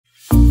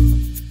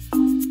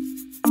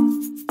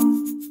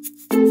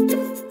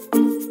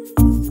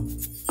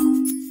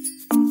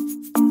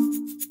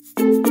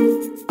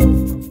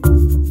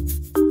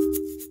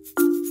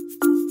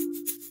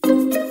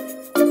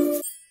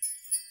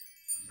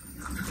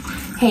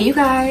Hey you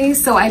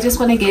guys, so I just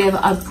want to give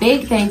a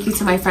big thank you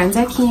to my friends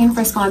at Keen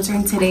for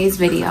sponsoring today's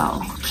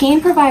video. Keen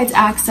provides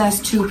access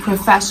to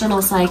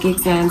professional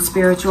psychics and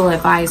spiritual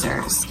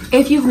advisors.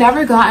 If you've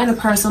never gotten a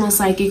personal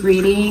psychic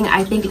reading,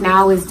 I think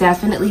now is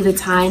definitely the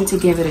time to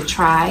give it a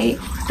try.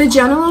 The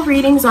general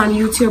readings on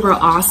YouTube are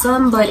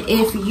awesome, but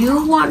if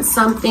you want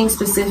something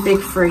specific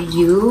for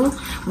you,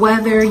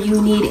 whether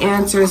you need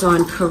answers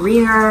on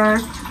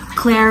career,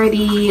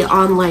 clarity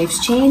on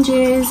life's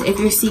changes, if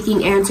you're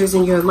seeking answers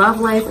in your love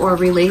life or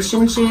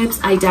relationships,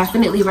 I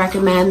definitely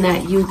recommend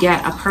that you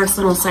get a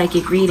personal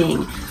psychic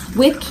reading.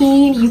 With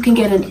Keen, you can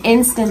get an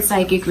instant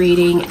psychic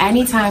reading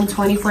anytime,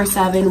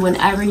 24/7,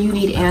 whenever you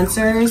need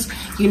answers.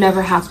 You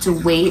never have to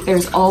wait.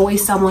 There's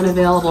always someone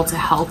available to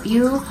help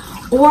you.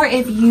 Or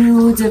if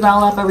you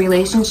develop a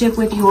relationship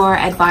with your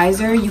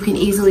advisor, you can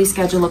easily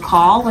schedule a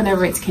call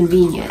whenever it's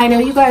convenient. I know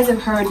you guys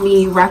have heard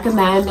me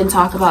recommend and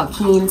talk about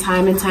Keen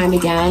time and time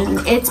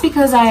again. It's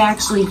because I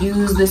actually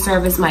use the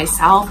service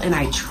myself and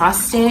I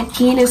trust it.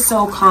 Keen is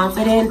so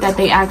confident that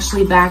they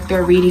actually back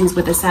their readings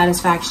with a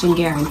satisfaction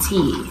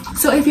guarantee.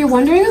 So if you're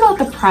wondering about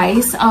the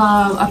price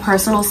of a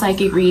personal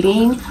psychic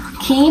reading,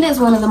 Keen is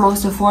one of the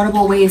most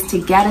affordable ways to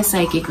get a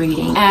psychic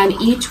reading, and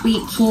each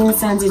week Keen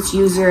sends its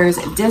users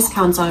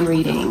discounts on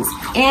readings.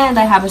 And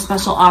I have a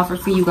special offer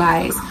for you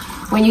guys.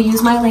 When you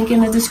use my link in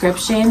the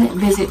description,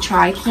 visit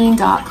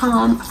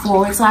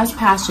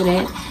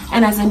trykeen.com/passionate,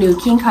 and as a new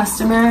Keen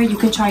customer, you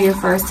can try your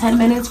first 10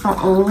 minutes for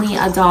only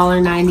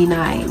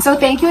 $1.99. So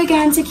thank you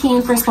again to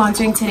Keen for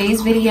sponsoring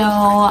today's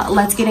video.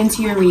 Let's get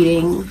into your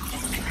reading.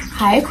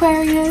 Hi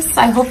Aquarius,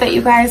 I hope that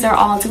you guys are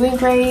all doing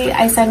great.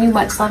 I send you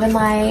much love and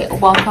light.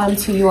 Welcome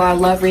to your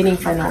love reading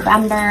for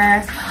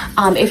November.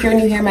 If you're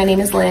new here, my name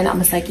is Lynn. I'm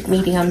a psychic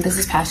medium. This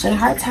is Passionate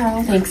Heart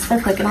Tarot. Thanks for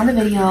clicking on the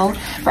video.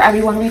 For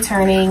everyone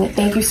returning,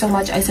 thank you so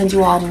much. I send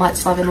you all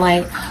much love and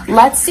light.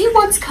 Let's see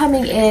what's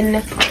coming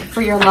in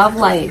for your love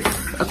life,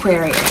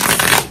 Aquarius.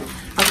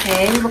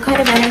 Okay, what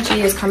kind of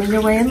energy is coming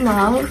your way in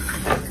love?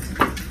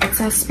 What's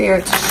our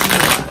spirit to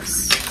show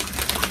us?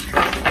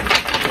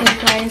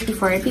 Guys,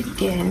 before I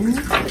begin,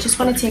 I just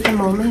want to take a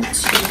moment to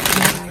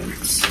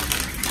invite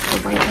the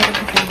white light of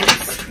the Holy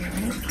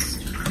Spirit.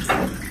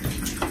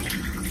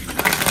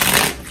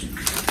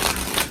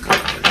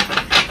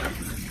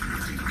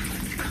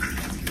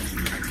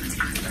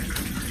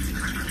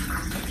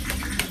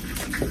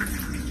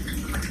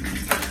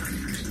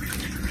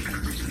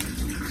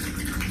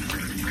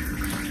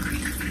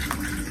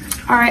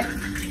 All right.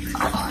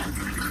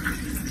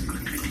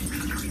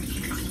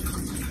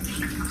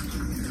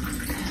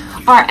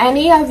 Are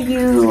any of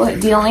you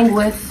dealing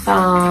with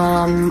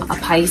a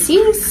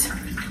Pisces?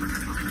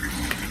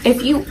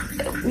 If you,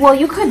 well,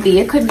 you could be.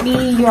 It could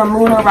be your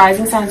moon or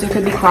rising signs. It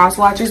could be cross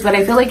watchers. But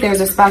I feel like there's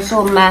a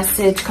special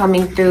message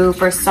coming through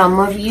for some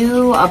of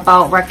you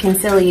about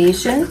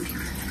reconciliation.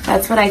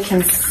 That's what I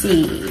can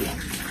see.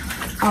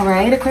 All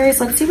right, Aquarius,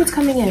 let's see what's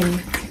coming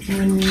in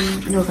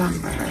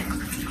November.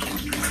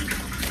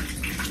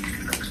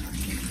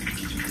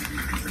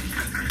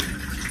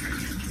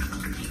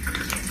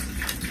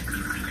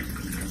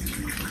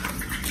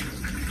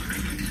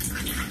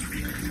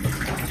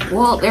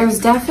 Well, there's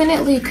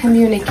definitely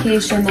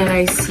communication that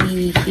I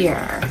see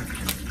here.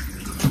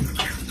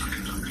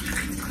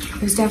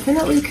 There's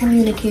definitely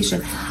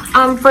communication.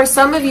 For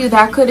some of you,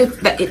 that could have,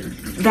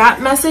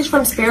 that message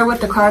from Spirit with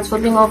the cards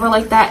flipping over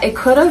like that, it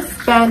could have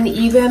been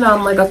even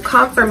like a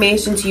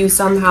confirmation to you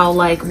somehow,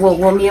 like,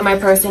 will me and my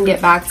person get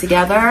back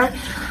together?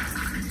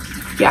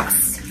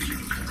 Yes,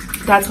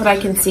 that's what I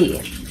can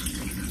see.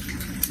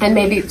 And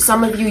maybe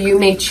some of you, you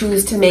may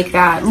choose to make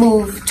that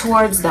move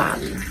towards them.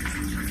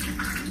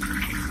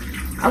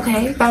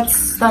 Okay,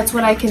 that's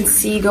what I can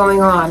see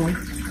going on.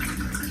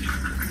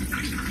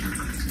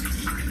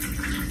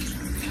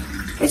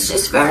 It's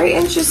just very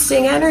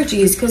interesting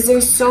energies because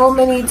there's so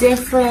many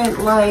different,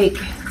 like,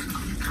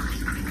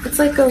 it's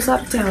like goes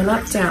up, down,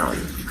 up, down.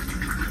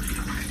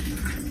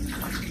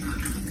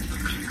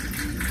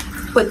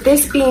 But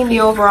this being the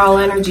overall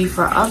energy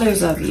for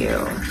others of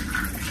you.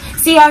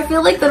 See, I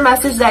feel like the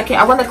message that came,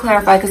 I want to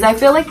clarify, because I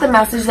feel like the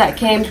message that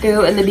came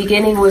through in the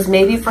beginning was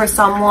maybe for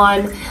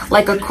someone,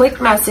 like a quick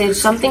message,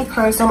 something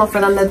personal for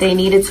them that they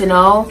needed to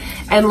know,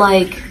 and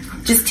like,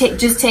 just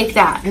take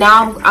that.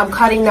 Now I'm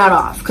cutting that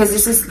off, because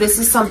this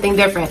is something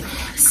different.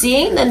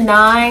 Seeing the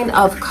 9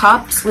 of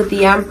Cups with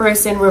the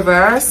Empress in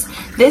reverse,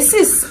 this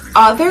is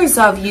others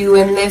of you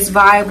in this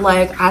vibe,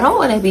 like, I don't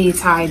want to be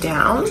tied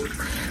down.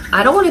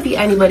 I don't want to be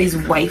anybody's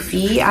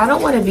wifey. I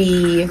don't want to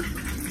be,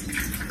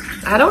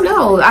 I don't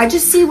know. I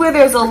just see where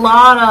there's a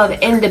lot of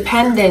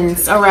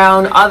independence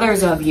around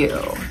others of you.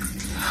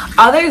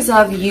 Others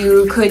of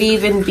you could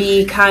even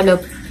be kind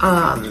of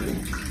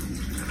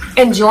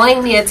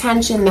enjoying the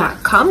attention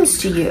that comes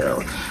to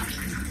you.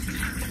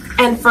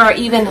 And for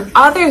even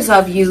others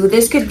of you,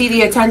 this could be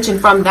the attention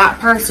from that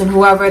person,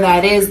 whoever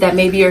that is, that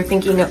maybe you're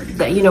thinking of,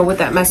 that, you know, with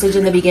that message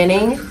in the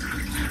beginning.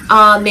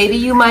 Maybe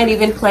you might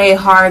even play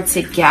hard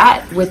to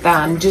get with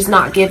them, just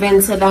not give in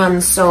to them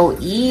so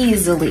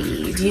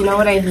easily. Do you know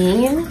what I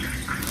mean?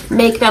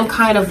 Make them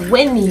kind of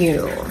win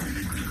you.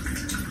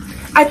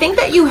 I think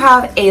that you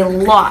have a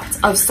lot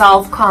of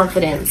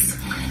self-confidence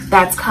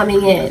that's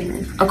coming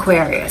in,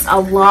 Aquarius. A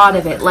lot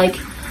of it. Like,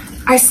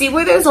 I see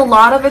where there's a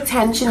lot of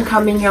attention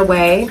coming your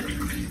way.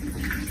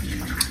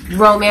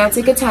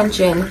 Romantic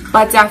attention,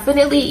 but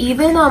definitely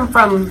even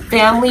from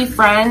family,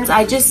 friends.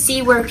 I just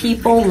see where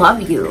people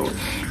love you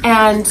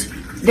and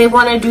they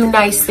want to do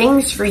nice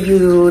things for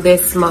you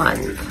this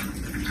month.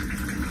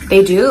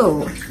 They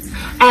do.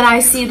 And I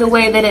see the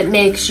way that it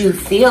makes you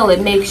feel.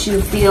 It makes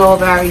you feel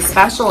very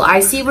special. I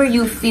see where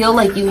you feel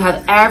like you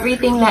have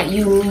everything that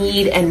you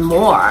need and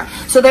more.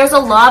 So there's a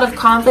lot of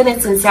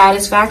confidence and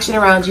satisfaction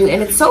around you.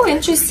 And it's so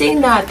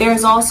interesting that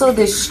there's also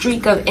this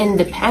streak of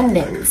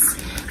independence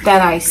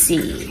that I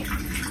see.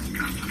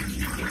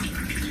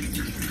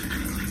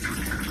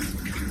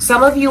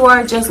 Some of you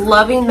are just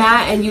loving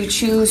that and you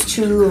choose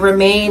to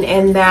remain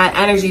in that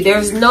energy.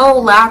 There's no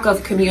lack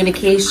of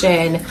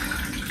communication.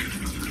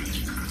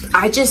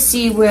 I just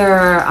see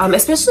where,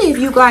 especially if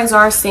you guys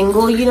are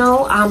single, you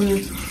know,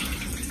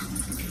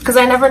 because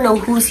I never know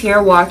who's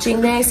here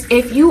watching this.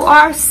 If you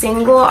are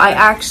single, I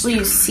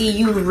actually see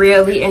you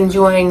really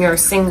enjoying your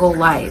single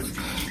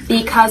life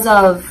because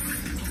of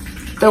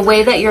the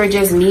way that you're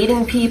just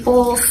meeting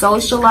people,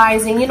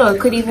 socializing. You know, it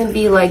could even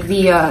be like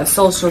via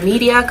social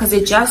media, because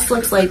it just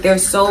looks like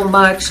there's so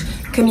much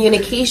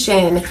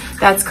communication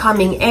that's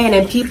coming in,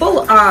 and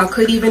people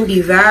could even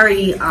be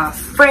very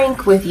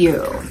frank with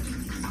you,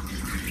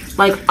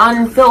 like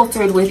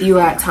unfiltered with you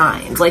at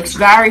times, like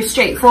very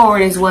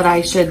straightforward is what I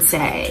should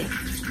say.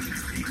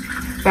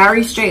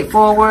 Very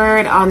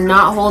straightforward. I'm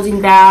not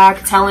holding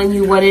back, telling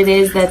you what it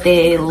is that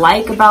they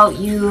like about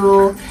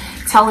you,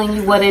 telling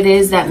you what it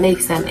is that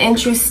makes them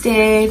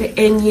interested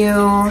in you.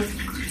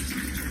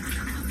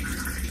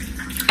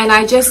 And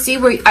I just see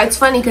where, it's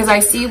funny because I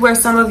see where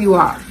some of you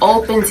are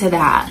open to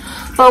that.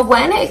 But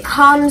when it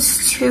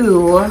comes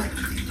to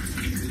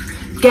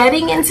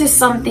getting into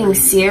something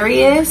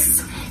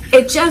serious,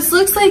 it just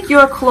looks like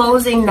you're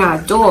closing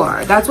that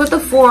door. That's what the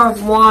Four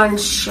of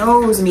Wands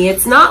shows me.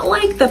 It's not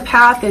like the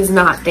path is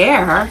not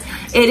there.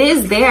 It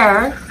is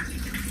there.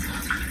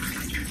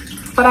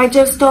 But I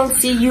just don't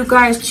see you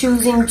guys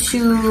choosing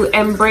to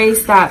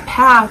embrace that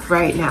path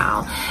right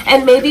now.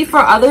 And maybe for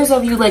others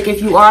of you, like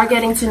if you are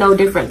getting to know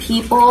different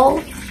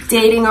people,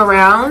 dating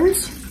around,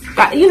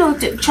 that, you know,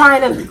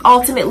 trying to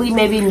ultimately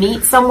maybe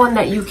meet someone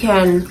that you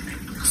can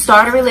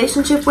start a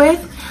relationship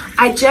with,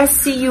 I just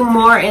see you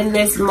more in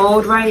this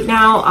mode right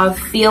now of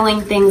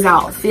feeling things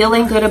out,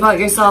 feeling good about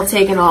yourself,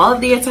 taking all of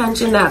the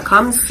attention that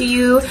comes to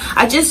you.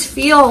 I just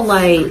feel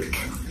like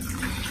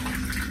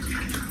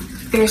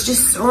there's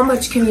just so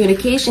much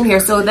communication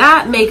here. So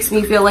that makes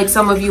me feel like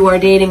some of you are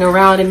dating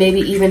around and maybe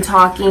even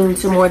talking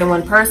to more than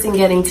one person,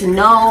 getting to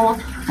know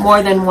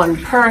more than one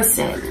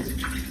person.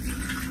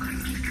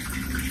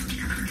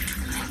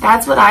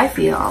 That's what I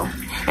feel.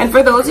 And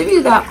for those of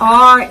you that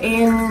are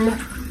in,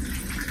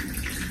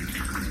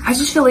 I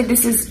just feel like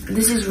this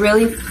is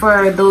really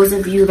for those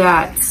of you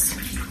that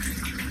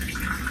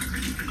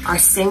are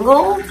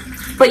single.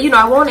 But, you know,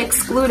 I won't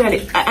exclude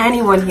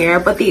anyone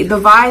here, but the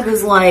vibe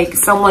is like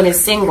someone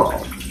is single.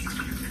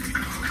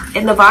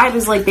 And the vibe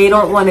is like they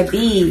don't want to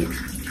be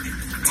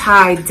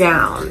tied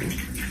down.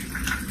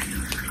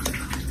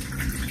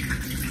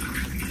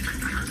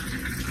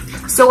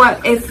 So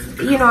if,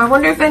 you know, I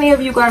wonder if any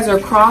of you guys are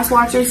cross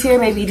watchers here,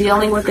 maybe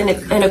dealing with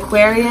an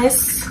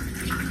Aquarius.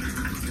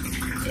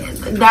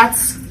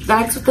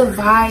 That's what the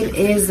vibe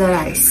is that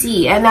I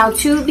see. And now,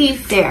 to be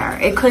fair,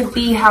 it could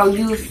be how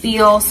you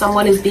feel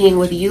someone is being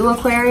with you,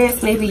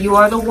 Aquarius. Maybe you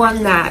are the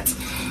one that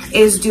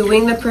is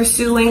doing the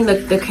pursuing,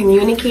 the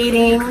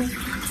communicating.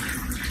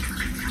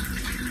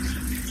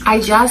 I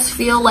just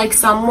feel like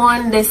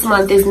someone this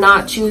month is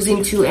not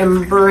choosing to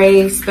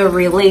embrace the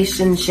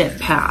relationship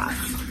path.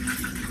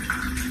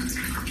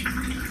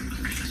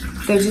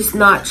 They're just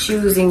not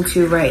choosing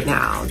to right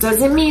now.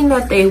 Doesn't mean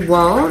that they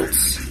won't.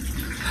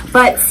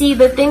 But see,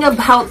 the thing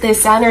about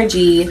this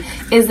energy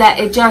is that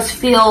it just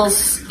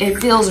feels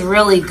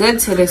really good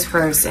to this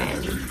person.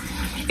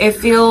 It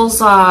feels,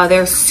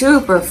 they're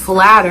super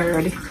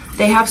flattered.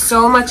 They have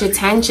so much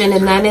attention,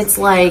 and then it's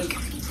like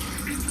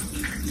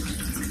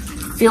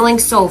feeling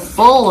so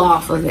full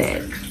off of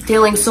it,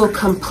 feeling so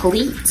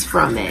complete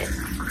from it.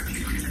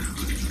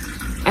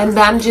 And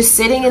them just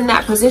sitting in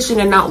that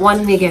position and not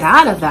wanting to get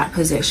out of that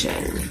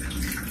position.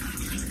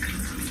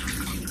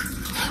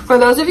 For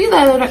those of you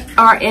that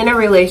are in a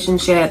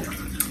relationship,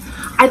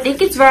 I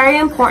think it's very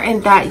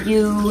important that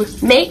you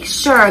make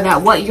sure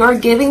that what you're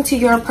giving to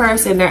your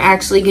person, they're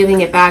actually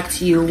giving it back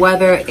to you,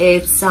 whether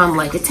it's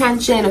like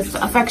attention,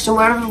 affection,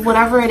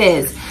 whatever it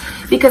is.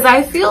 Because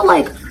I feel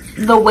like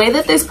the way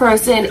that this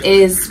person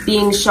is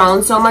being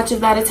shown so much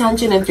of that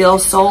attention and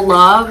feels so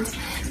loved,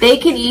 they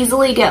can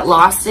easily get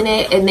lost in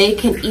it, and they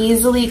can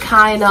easily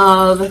kind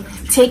of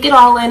take it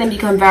all in and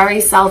become very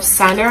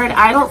self-centered.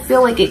 I don't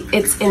feel like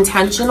it's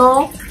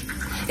intentional.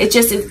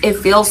 It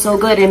feels so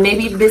good. And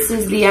maybe this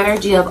is the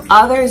energy of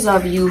others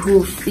of you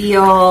who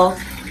feel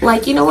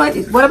like, you know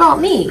what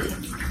about me?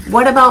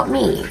 What about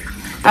me?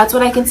 That's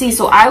what I can see.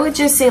 So I would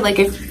just say, like,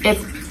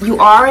 if you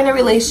are in a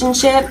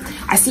relationship,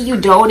 I see you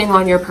doting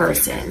on your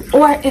person.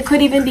 Or it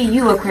could even be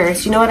you,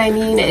 Aquarius. You know what I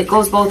mean? It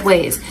goes both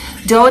ways.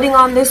 Doting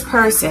on this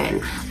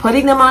person,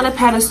 putting them on a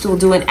pedestal,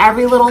 doing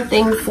every little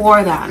thing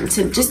for them,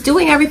 just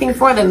doing everything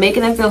for them,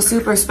 making them feel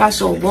super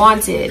special,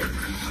 wanted,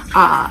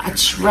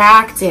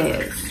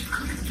 attractive.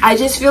 I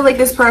just feel like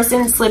this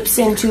person slips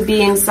into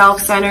being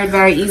self-centered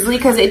very easily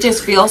because it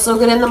just feels so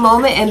good in the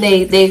moment, and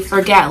they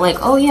forget, like,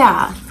 oh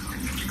yeah,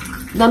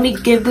 let me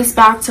give this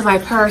back to my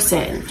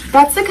person.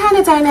 That's the kind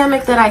of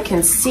dynamic that I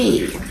can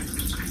see.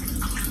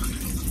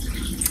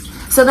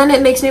 So then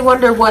it makes me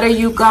wonder, what are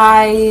you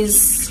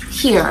guys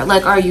here?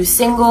 Like, are you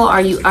single? Are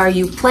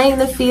you playing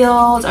the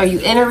field? Are you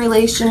in a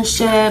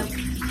relationship?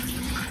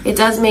 It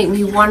does make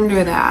me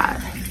wonder that.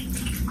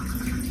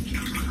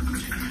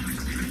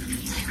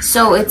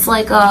 So it's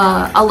like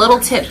a little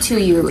tip to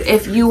you.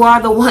 If you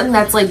are the one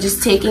that's like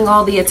just taking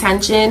all the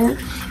attention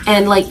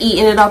and like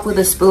eating it up with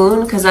a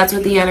spoon, because that's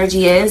what the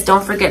energy is,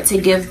 don't forget to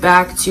give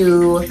back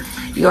to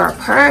your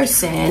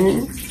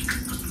person,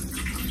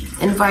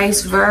 and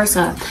vice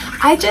versa.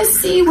 I just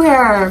see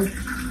where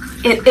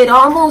it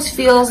almost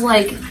feels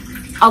like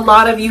a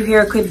lot of you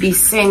here could be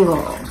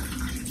single.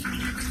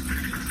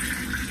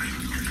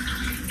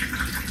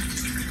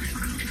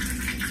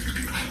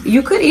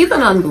 You could even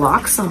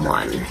unblock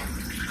someone.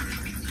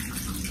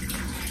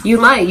 You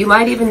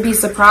might even be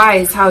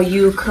surprised how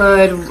you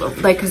could,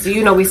 like, because,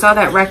 you know, we saw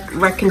that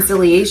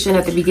reconciliation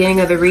at the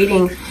beginning of the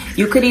reading.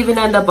 You could even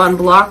end up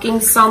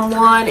unblocking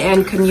someone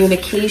and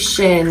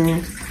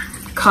communication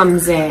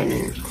comes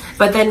in.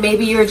 But then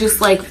maybe you're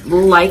just like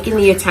liking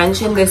the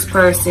attention this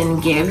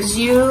person gives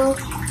you,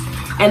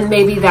 and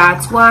maybe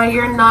that's why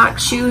you're not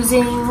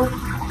choosing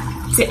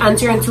to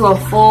enter into a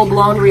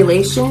full-blown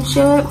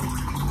relationship.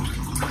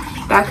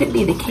 That could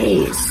be the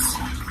case.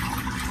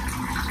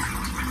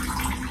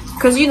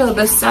 Because, you know,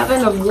 the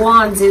Seven of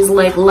Wands is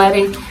like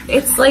letting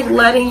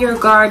your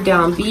guard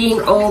down, being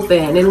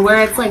open. And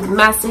where it's like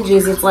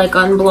messages, it's like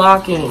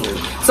unblocking.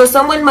 So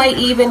someone might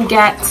even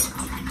get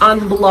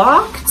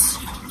unblocked,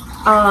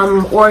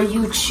 or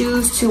you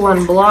choose to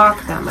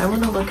unblock them. I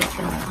want to look at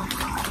that.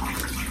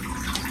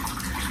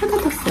 Look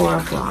at the Four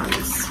of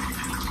Wands.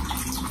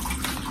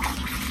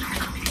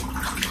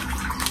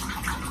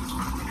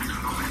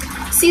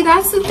 See,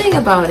 that's the thing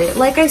about it.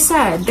 Like I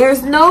said,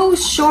 there's no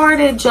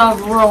shortage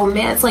of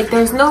romance. Like,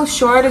 there's no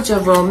shortage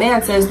of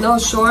romance. There's no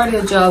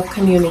shortage of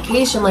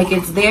communication. Like,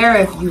 it's there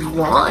if you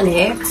want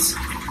it.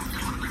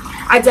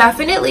 I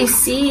definitely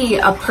see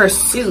a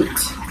pursuit.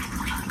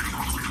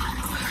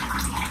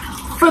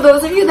 For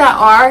those of you that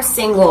are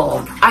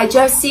single, I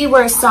just see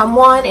where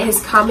someone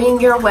is coming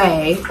your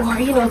way. Or,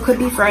 you know, it could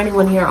be for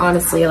anyone here,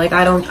 honestly. Like,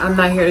 I'm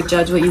not here to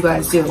judge what you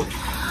guys do.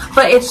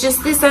 But it's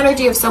just this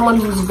energy of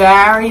someone who's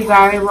very,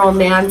 very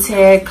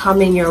romantic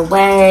coming your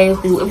way,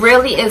 who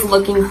really is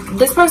looking,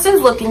 this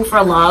person's looking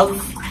for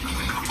love.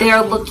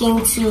 They're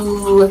looking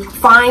to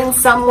find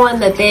someone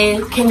that they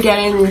can get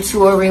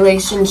into a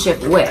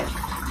relationship with.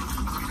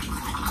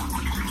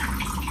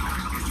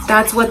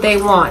 That's what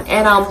they want.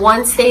 And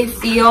once they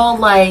feel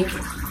like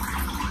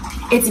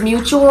it's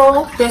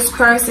mutual, this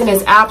person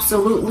is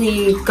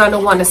absolutely going to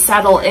want to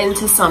settle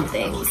into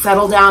something,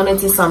 settle down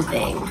into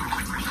something.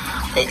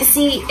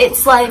 See,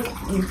 it's like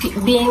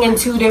being in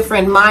two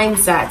different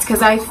mindsets,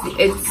 because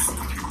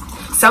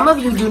some of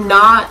you do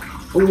not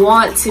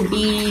want to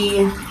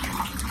be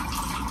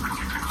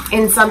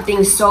in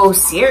something so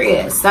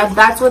serious.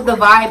 That's what the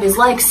vibe is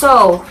like.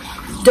 So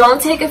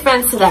don't take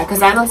offense to that,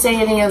 because I don't say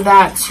any of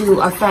that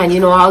to offend.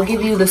 You know, I'll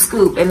give you the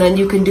scoop and then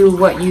you can do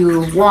what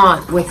you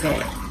want with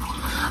it.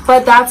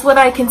 But that's what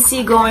I can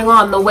see going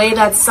on, the way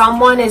that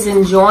someone is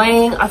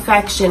enjoying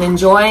affection,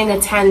 enjoying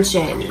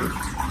attention.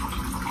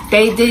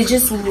 They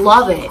just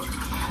love it.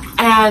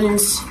 And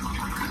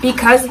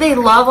because they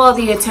love all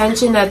the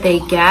attention that they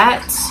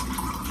get,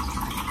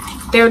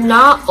 they're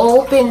not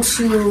open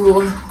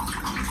to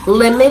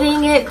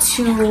limiting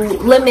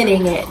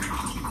it.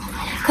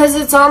 Because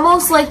it's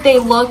almost like they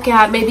look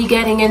at maybe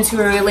getting into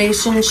a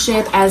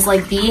relationship as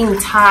like being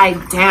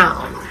tied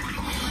down.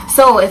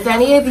 So if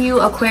any of you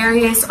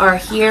Aquarius are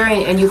here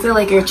and you feel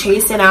like you're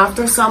chasing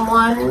after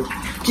someone,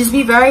 just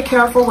be very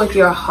careful with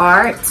your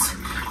heart.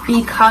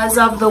 Because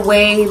of the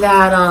way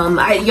that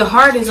your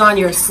heart is on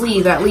your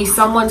sleeve. At least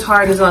someone's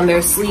heart is on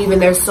their sleeve,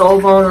 and they're so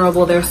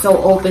vulnerable, they're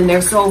so open,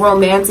 they're so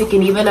romantic,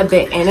 and even a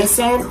bit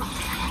innocent.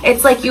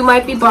 It's like you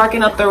might be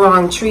barking up the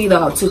wrong tree,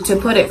 though, to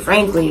put it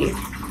frankly.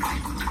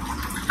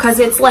 Because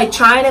it's like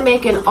trying to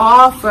make an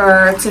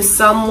offer to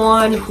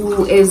someone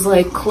who is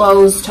like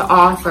closed to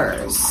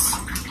offers.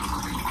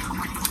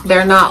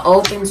 They're not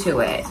open to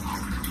it.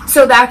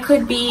 So that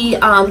could be,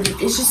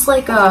 it's just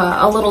like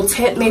a little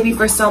tip maybe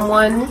for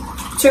someone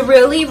to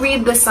really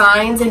read the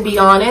signs and be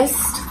honest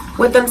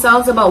with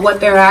themselves about what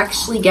they're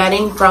actually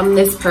getting from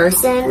this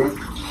person.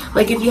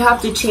 Like, if you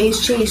have to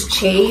chase,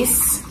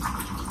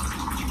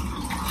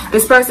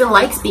 this person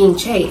likes being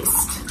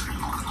chased.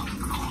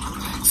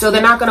 So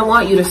they're not going to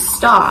want you to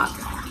stop.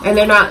 And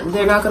they're not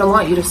going to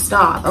want you to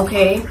stop,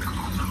 okay?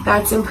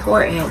 That's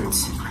important.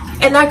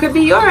 And that could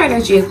be your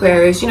energy,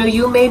 Aquarius. You know,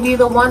 you may be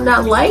the one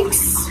that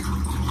likes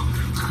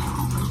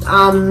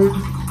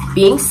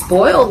being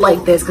spoiled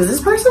like this, because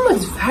this person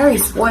looks very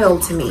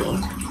spoiled to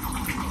me.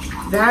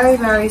 Very,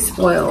 very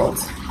spoiled.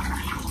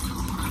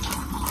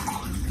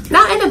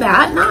 Not in a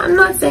bad, I'm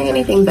not saying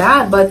anything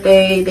bad, but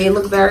they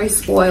look very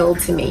spoiled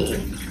to me.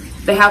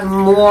 They have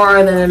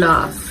more than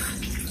enough.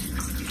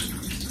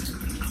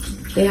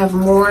 They have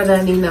more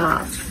than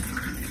enough.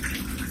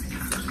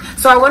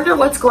 So I wonder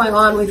what's going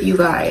on with you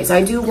guys.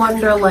 I do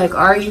wonder, like,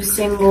 are you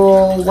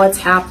single? What's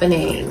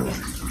happening?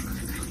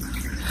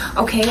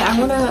 Okay, I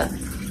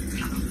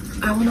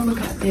wanna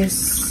look at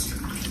this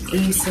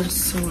Ace of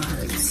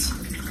Swords.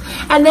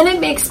 And then it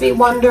makes me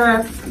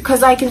wonder,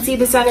 because I can see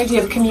this energy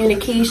of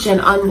communication,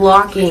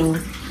 unblocking.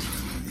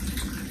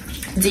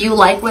 Do you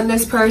like when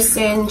this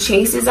person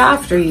chases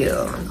after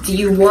you? Do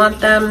you want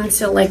them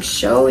to, like,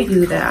 show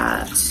you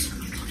that?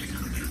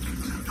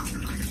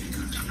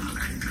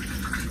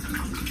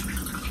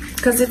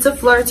 Because it's a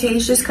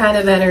flirtatious kind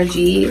of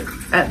energy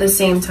at the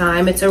same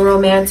time. It's a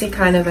romantic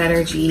kind of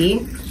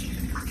energy.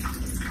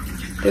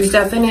 There's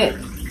definite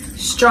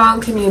strong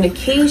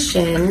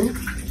communication.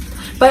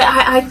 But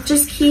I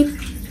just keep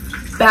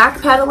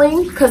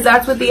backpedaling, because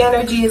that's what the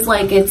energy is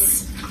like.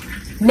 It's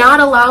not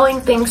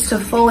allowing things to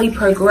fully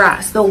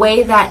progress the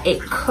way that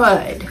it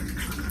could.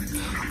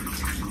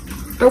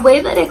 The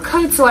way that it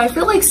could. So I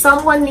feel like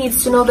someone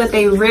needs to know that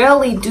they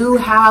really do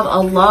have a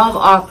love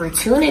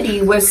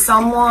opportunity with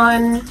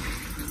someone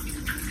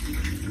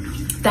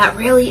that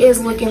really is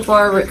looking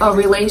for a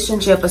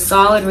relationship, a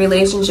solid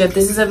relationship.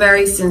 This is a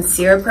very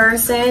sincere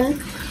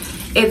person.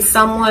 It's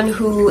someone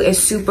who is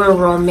super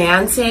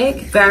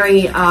romantic,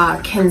 very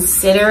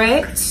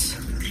considerate,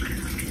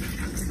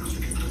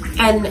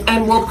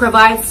 and will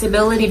provide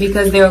stability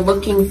because they're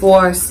looking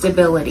for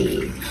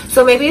stability.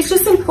 So maybe it's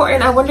just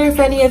important. I wonder if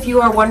any of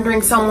you are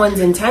wondering someone's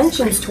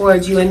intentions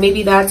towards you, and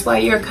maybe that's why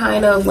you're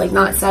kind of like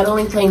not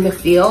settling, playing the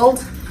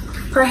field,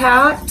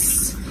 perhaps.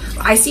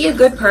 I see a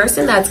good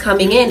person that's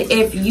coming in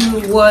if you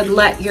would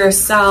let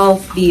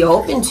yourself be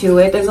open to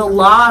it. There's a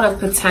lot of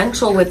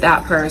potential with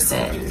that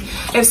person.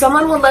 If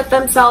someone would let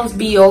themselves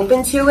be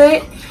open to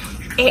it,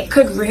 it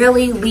could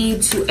really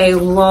lead to a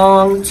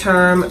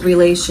long-term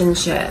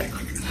relationship.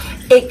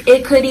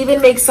 It could even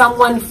make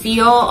someone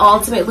feel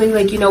ultimately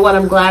like, you know what,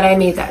 I'm glad I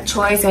made that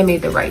choice. I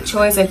made the right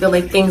choice. I feel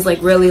like things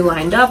like really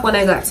lined up when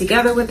I got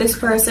together with this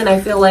person. I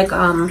feel like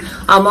I'm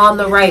on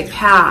the right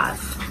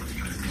path.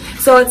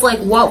 So it's like,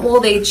 what will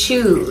they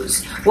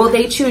choose? Will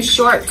they choose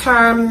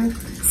short-term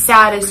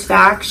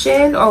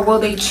satisfaction, or will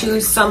they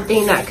choose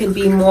something that could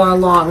be more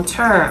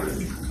long-term?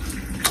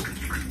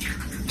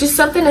 Just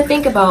something to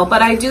think about.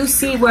 But I do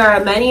see where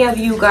many of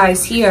you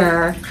guys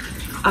here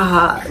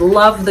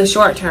love the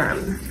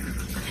short-term.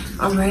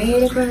 All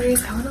right,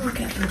 Aquarius, I want to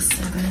look at this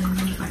 7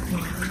 of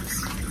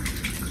Wands.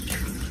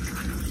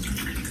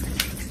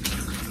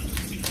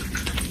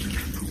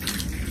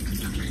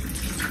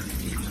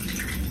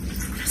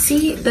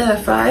 See the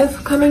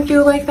 5 coming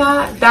through like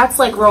that? That's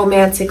like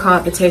romantic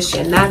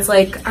competition. That's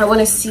like, I want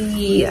to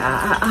see,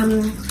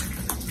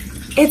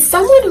 it's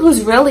someone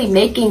who's really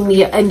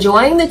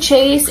enjoying the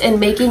chase and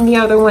making the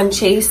other one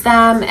chase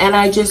them. And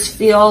I just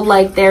feel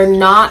like they're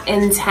not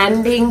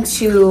intending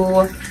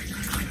to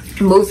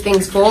move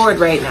things forward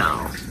right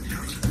now.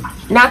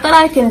 Not that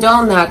I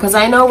condone that, because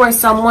I know where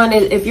someone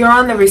is, if you're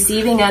on the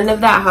receiving end of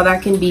that, how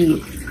that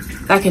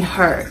can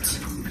hurt.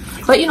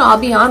 But, you know, I'll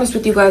be honest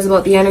with you guys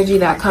about the energy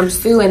that comes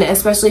through. And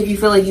especially if you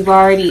feel like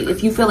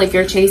if you feel like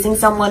you're chasing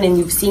someone and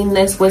you've seen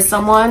this with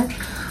someone,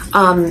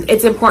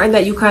 it's important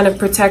that you kind of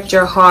protect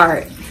your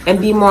heart and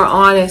be more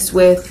honest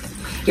with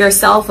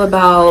yourself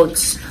about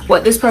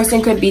what this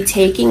person could be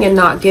taking and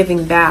not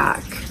giving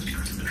back.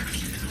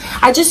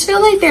 I just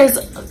feel like there's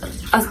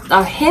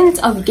a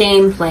hint of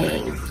game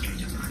playing.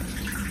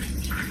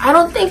 I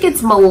don't think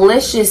it's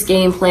malicious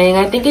game playing.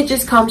 I think it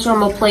just comes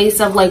from a place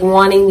of like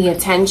wanting the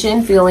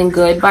attention, feeling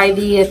good by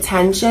the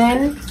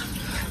attention.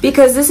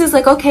 Because this is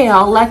like, okay,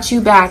 I'll let you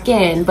back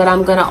in, but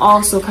I'm gonna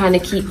also kind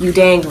of keep you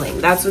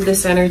dangling. That's what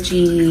this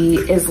energy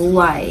is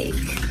like.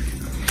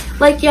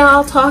 Like, yeah,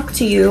 I'll talk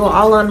to you,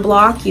 I'll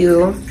unblock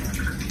you,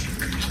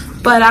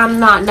 but I'm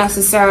not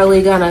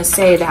necessarily gonna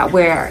say that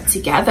we're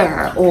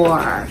together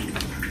or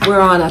we're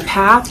on a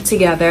path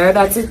together.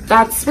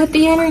 That's what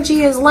the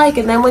energy is like.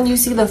 And then when you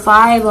see the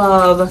 5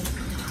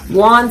 of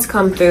Wands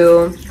come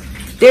through,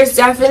 there's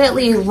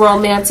definitely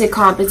romantic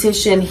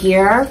competition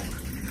here.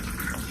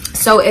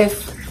 So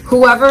if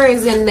whoever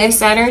is in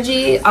this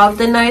energy of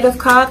the Knight of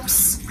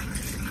Cups,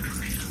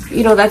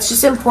 you know, that's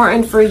just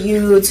important for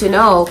you to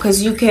know,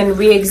 because you can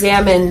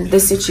re-examine the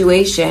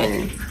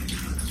situation.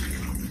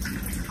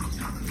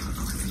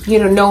 You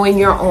know, knowing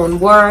your own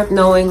worth,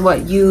 knowing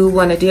what you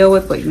want to deal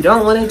with, what you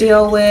don't want to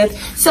deal with.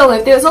 So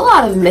if there's a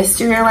lot of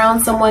mystery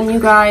around someone, you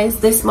guys,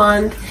 this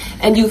month,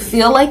 and you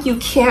feel like you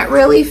can't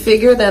really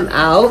figure them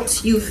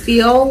out, you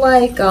feel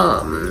like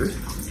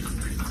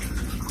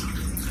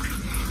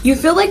You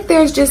feel like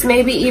there's just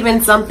maybe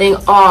even something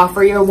off,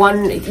 or you're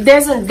one,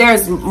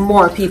 there's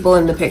more people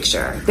in the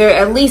picture. There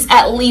at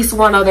least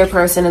one other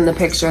person in the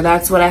picture.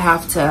 That's what I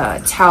have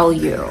to tell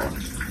you.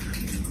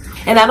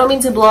 And I don't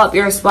mean to blow up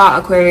your spot,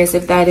 Aquarius,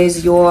 if that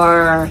is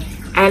your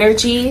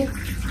energy.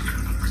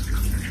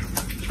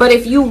 But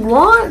if you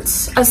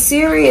want a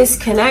serious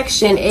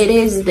connection, it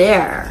is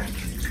there.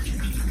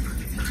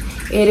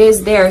 It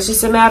is there. It's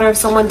just a matter of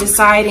someone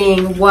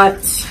deciding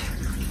what's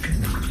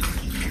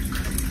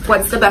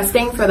the best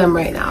thing for them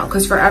right now,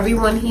 because for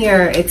everyone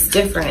here it's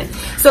different.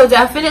 So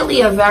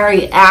definitely a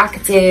very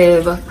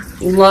active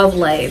love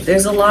life.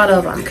 There's a lot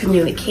of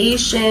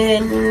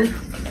communication,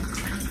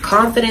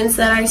 confidence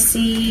that I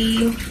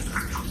see.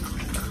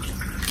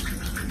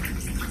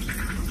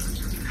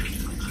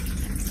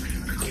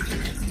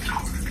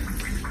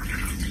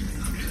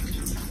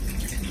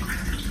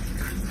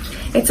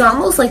 It's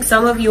almost like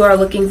some of you are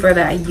looking for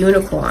that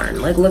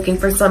unicorn, like looking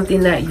for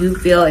something that you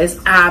feel is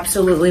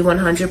absolutely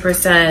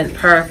 100%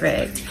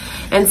 perfect.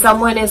 And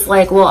someone is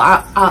like,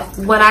 well,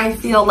 when I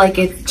feel like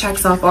it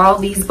checks off all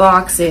these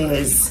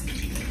boxes,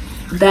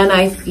 then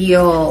I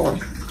feel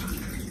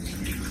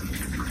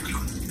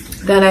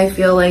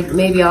like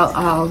maybe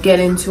I'll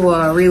get into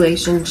a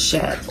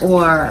relationship,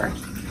 or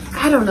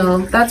I don't know.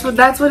 That's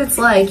what it's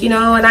like, you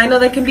know. And I know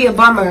that can be a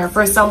bummer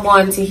for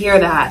someone to hear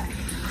that.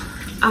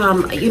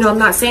 You know, I'm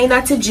not saying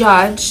that to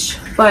judge,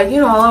 but,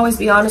 you know, I'll always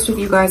be honest with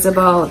you guys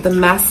about the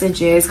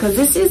messages, because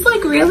this is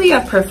like really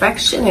a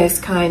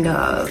perfectionist kind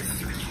of.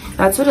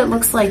 That's what it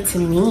looks like to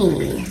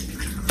me.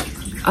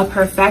 A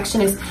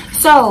perfectionist.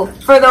 So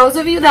for those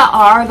of you that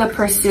are the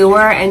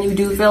pursuer and you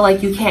do feel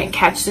like you can't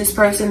catch this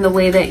person the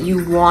way that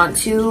you want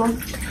to,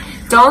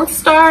 don't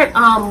start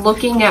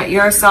looking at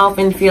yourself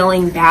and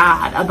feeling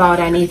bad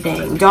about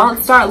anything.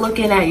 Don't start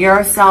looking at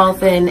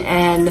yourself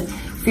and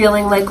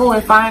feeling like, oh,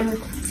 if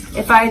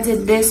I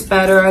did this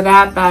better or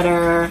that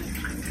better,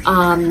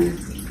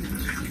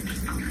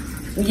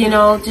 you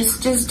know,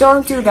 just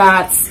don't do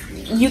that.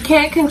 You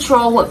can't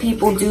control what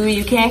people do.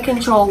 You can't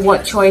control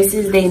what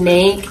choices they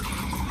make.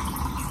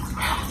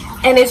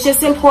 And it's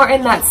just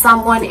important that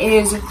someone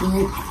is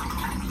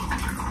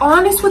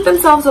honest with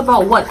themselves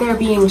about what they're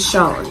being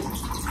shown.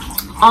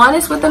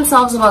 Honest with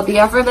themselves about the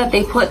effort that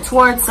they put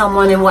towards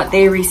someone and what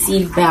they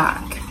receive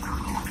back.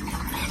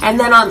 And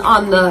then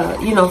on the,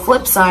 you know,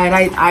 flip side,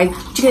 I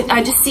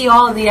just see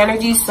all of the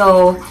energy.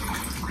 So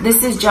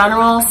this is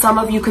general. Some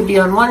of you could be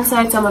on one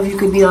side, some of you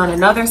could be on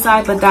another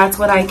side, but that's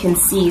what I can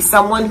see.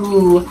 Someone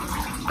who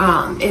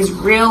is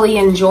really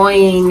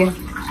enjoying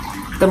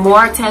the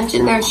more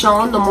attention they're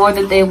shown, the more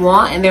that they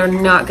want, and they're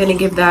not going to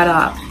give that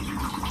up.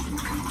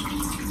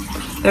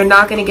 They're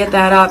not going to get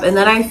that up. And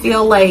then I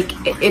feel like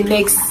it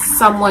makes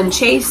someone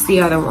chase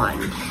the other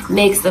one,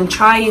 makes them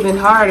try even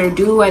harder,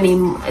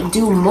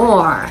 do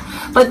more.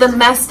 But the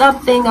messed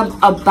up thing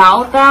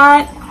about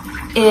that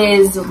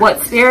is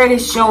what Spirit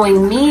is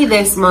showing me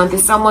this month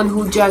is someone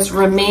who just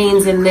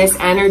remains in this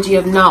energy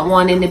of not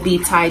wanting to be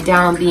tied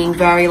down, being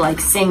very like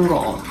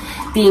single,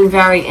 being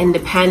very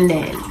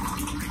independent.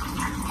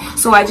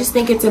 So I just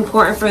think it's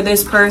important for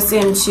this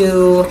person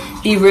to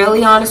be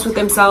really honest with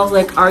themselves.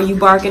 Like, are you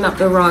barking up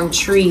the wrong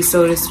tree,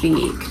 so to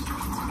speak?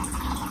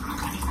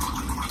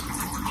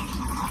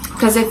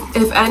 Because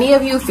if any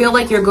of you feel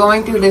like you're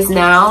going through this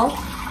now,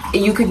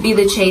 you could be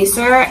the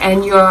chaser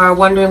and you're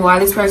wondering why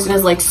this person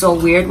is like so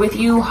weird with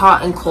you,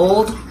 hot and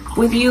cold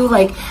with you.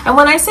 Like, and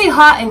when I say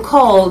hot and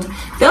cold,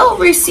 they'll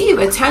receive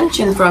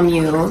attention from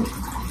you,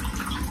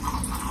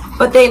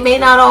 but they may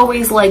not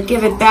always like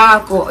give it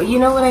back, or you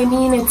know what I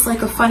mean? It's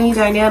like a funny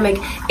dynamic.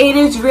 It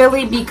is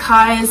really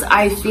because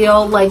I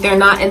feel like they're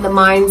not in the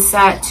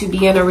mindset to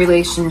be in a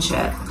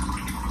relationship.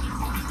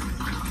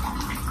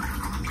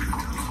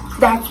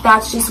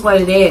 That's just what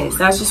it is.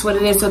 That's just what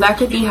it is. So that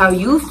could be how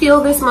you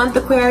feel this month,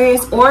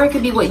 Aquarius, or it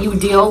could be what you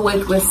deal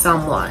with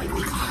someone.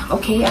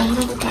 Okay, I'm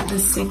gonna look at the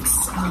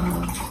Six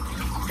of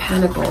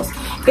Pentacles.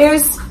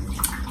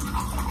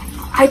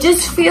 I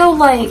just feel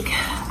like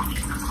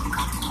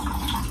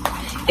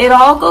it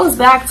all goes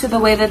back to the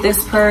way that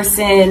this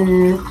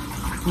person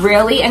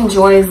really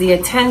enjoys the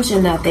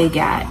attention that they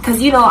get.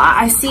 Because, you know,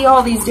 I see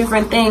all these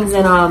different things,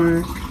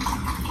 and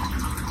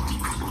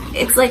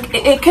it's like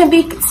it can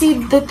be,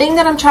 see, the thing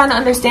that I'm trying to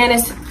understand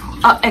is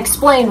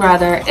explain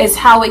rather, is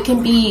how it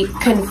can be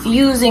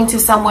confusing to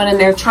someone and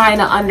they're trying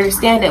to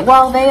understand it.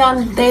 Well, they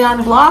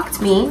unblocked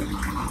me,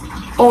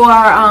 or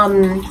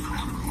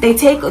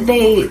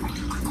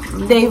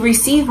they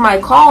receive my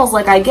calls,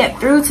 like I get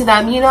through to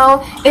them, you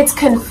know. It's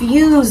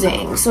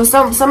confusing. So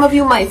some of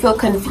you might feel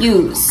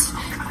confused,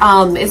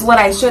 is what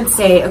I should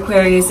say,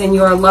 Aquarius, in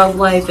your love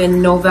life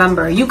in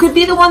November. You could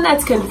be the one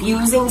that's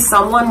confusing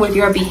someone with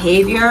your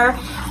behavior,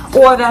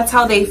 or that's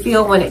how they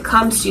feel when it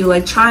comes to you,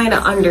 like trying to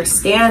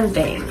understand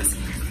things.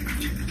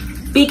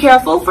 Be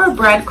careful for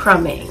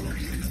breadcrumbing.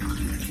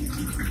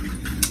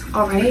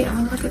 All right, I'm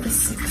gonna look at the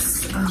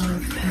Six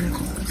of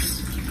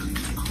Pentacles.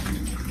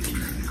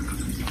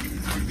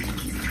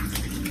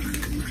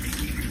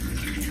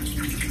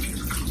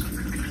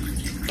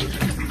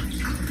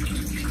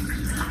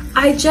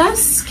 I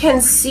just can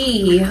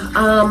see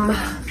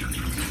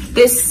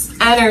this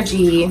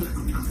energy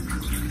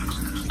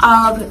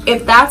of,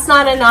 if that's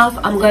not enough,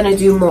 I'm gonna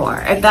do more.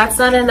 If that's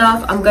not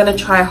enough, I'm gonna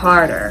try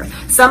harder.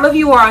 Some of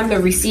you are on the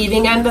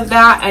receiving end of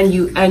that, and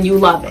you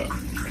love it.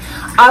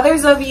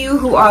 Others of you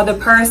who are the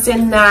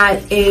person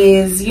that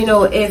is, you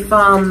know, if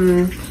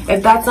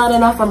that's not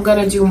enough, I'm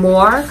gonna do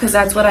more, because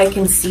that's what I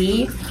can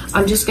see.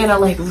 I'm just gonna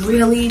like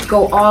really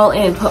go all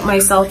in, put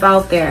myself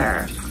out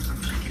there,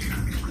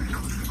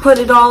 put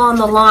it all on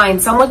the line.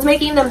 Someone's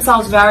making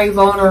themselves very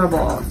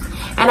vulnerable.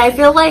 And I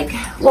feel like,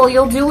 well,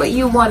 you'll do what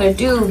you want to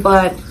do,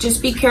 but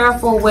just be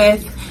careful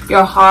with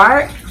your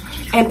heart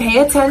and pay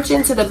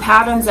attention to the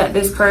patterns that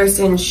this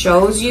person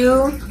shows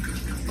you.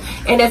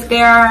 And if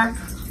they're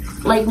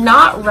like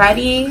not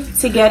ready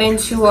to get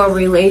into a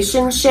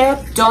relationship,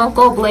 don't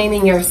go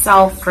blaming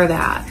yourself for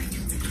that.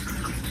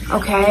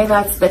 Okay,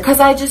 that's because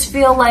I just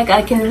feel like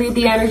I can read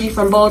the energy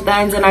from both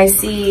ends, and I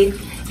see,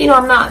 you know,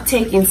 I'm not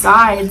taking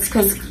sides,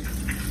 because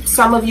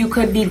some of you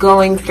could be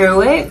going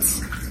through it.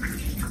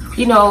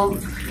 You know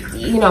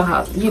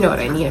how, you know what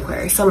I mean,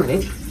 Aquarius. Some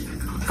it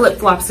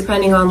flip-flops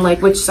depending on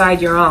like which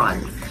side you're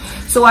on.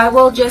 So I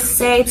will just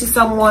say to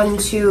someone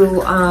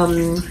to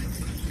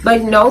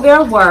like know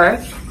their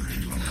worth,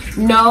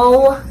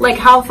 know like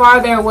how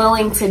far they're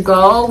willing to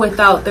go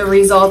without the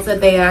results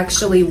that they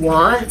actually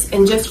want,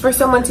 and just for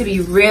someone to be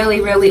really,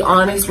 really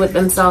honest with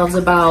themselves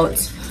about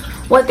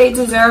what they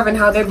deserve and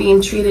how they're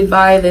being treated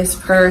by this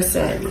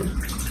person,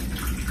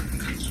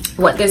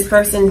 what this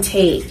person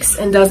takes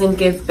and doesn't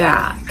give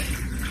back.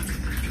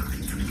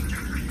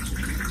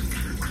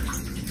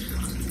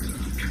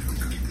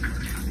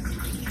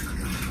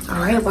 All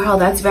right, wow,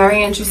 that's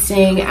very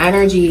interesting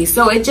energy.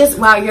 So it just,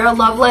 wow, your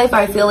love life,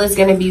 I feel, is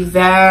going to be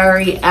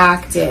very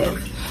active,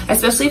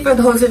 especially for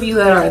those of you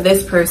that are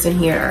this person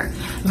here.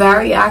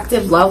 Very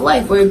active love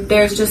life where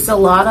there's just a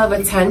lot of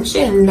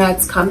attention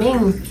that's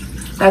coming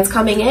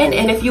in.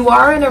 And if you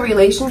are in a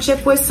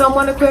relationship with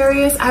someone,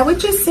 Aquarius, I would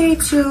just say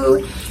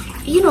to,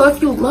 you know,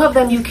 if you love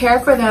them, you care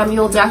for them,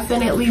 you'll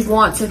definitely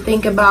want to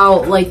think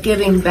about like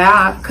giving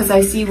back, because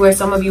I see where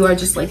some of you are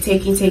just like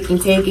taking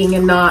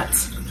and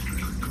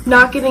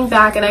not giving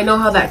back. And I know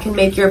how that can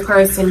make your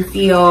person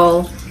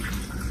feel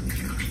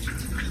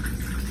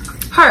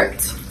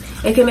hurt.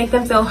 It can make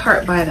them feel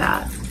hurt by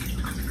that.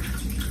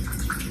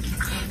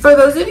 For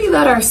those of you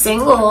that are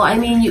single, I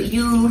mean,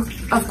 you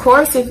of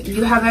course, if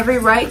you have every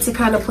right to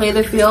kind of play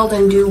the field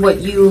and do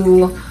what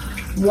you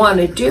want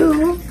to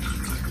do,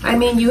 I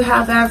mean, you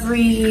have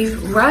every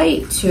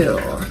right to.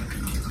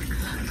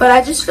 But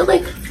I just feel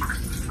like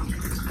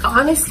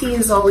honesty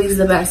is always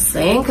the best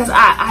thing, because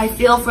I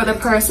feel for the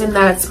person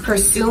that's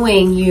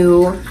pursuing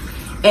you,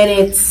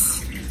 and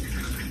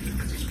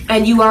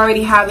you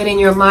already have it in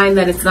your mind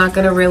that it's not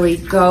going to really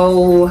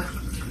go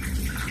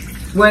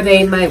where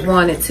they might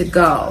want it to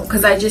go,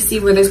 because I just see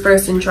where this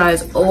person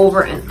tries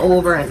over and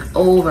over and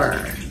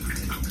over.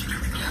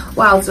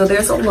 Wow, so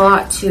there's a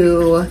lot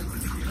to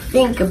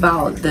think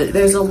about.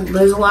 There's a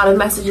lot of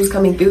messages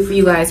coming through for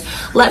you guys.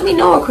 Let me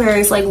know,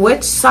 Aquarius, like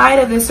which side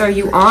of this are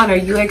you on? Are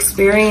you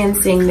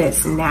experiencing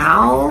this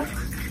now?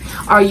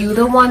 Are you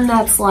the one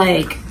that's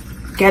like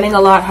getting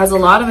has a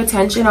lot of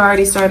attention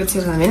already started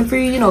to come in for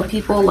you? You know,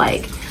 people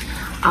like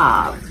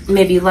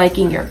maybe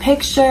liking your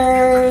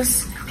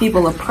pictures,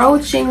 people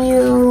approaching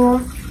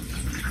you,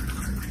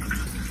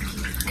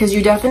 because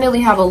you definitely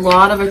have a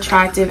lot of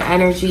attractive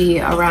energy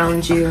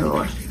around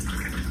you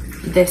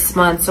this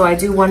month. So I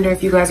do wonder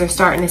if you guys are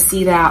starting to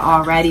see that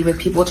already, with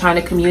people trying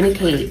to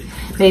communicate,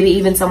 maybe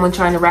even someone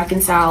trying to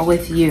reconcile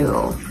with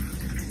you.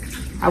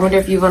 I wonder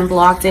if you've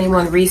unblocked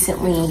anyone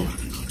recently,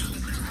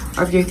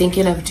 or if you're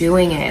thinking of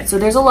doing it. So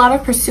there's a lot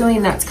of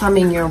pursuing that's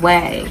coming your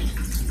way.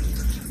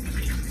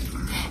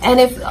 And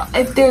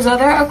if there's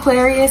other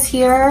Aquarius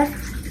here,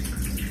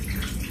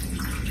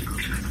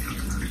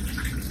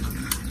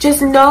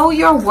 just know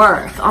your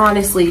worth,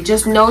 honestly.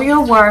 Just know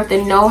your worth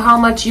and know how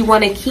much you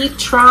want to keep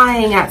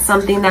trying at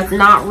something that's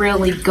not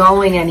really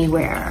going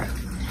anywhere.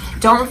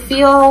 Don't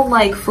feel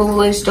like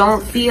foolish.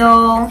 Don't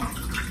feel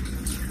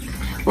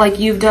like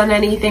you've done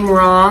anything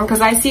wrong,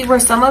 because I see where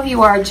some of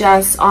you are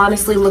just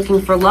honestly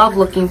looking for love,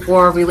 looking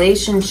for a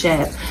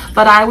relationship.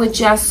 But I would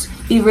just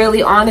be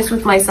really honest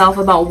with myself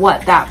about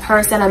what that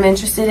person I'm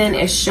interested in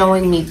is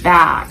showing me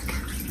back.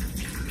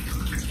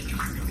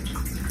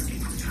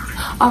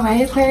 All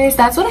right, Aquarius,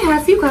 that's what I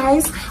have for you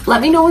guys.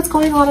 Let me know what's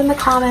going on in the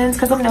comments,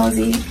 because I'm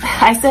nosy.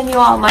 I send you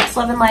all much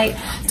love and light.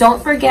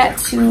 Don't forget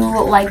to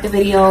like the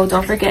video.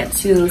 Don't forget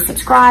to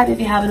subscribe if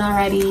you haven't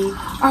already.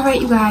 All right,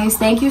 you guys,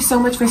 thank you so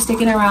much for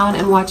sticking around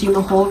and watching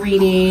the whole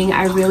reading.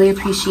 I really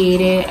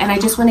appreciate it. And I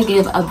just want to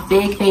give a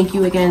big thank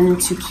you again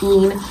to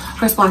Keen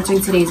for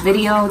sponsoring today's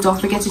video. Don't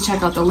forget to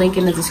check out the link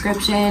in the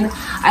description.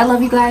 I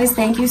love you guys.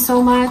 Thank you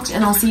so much,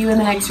 and I'll see you in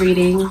the next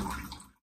reading.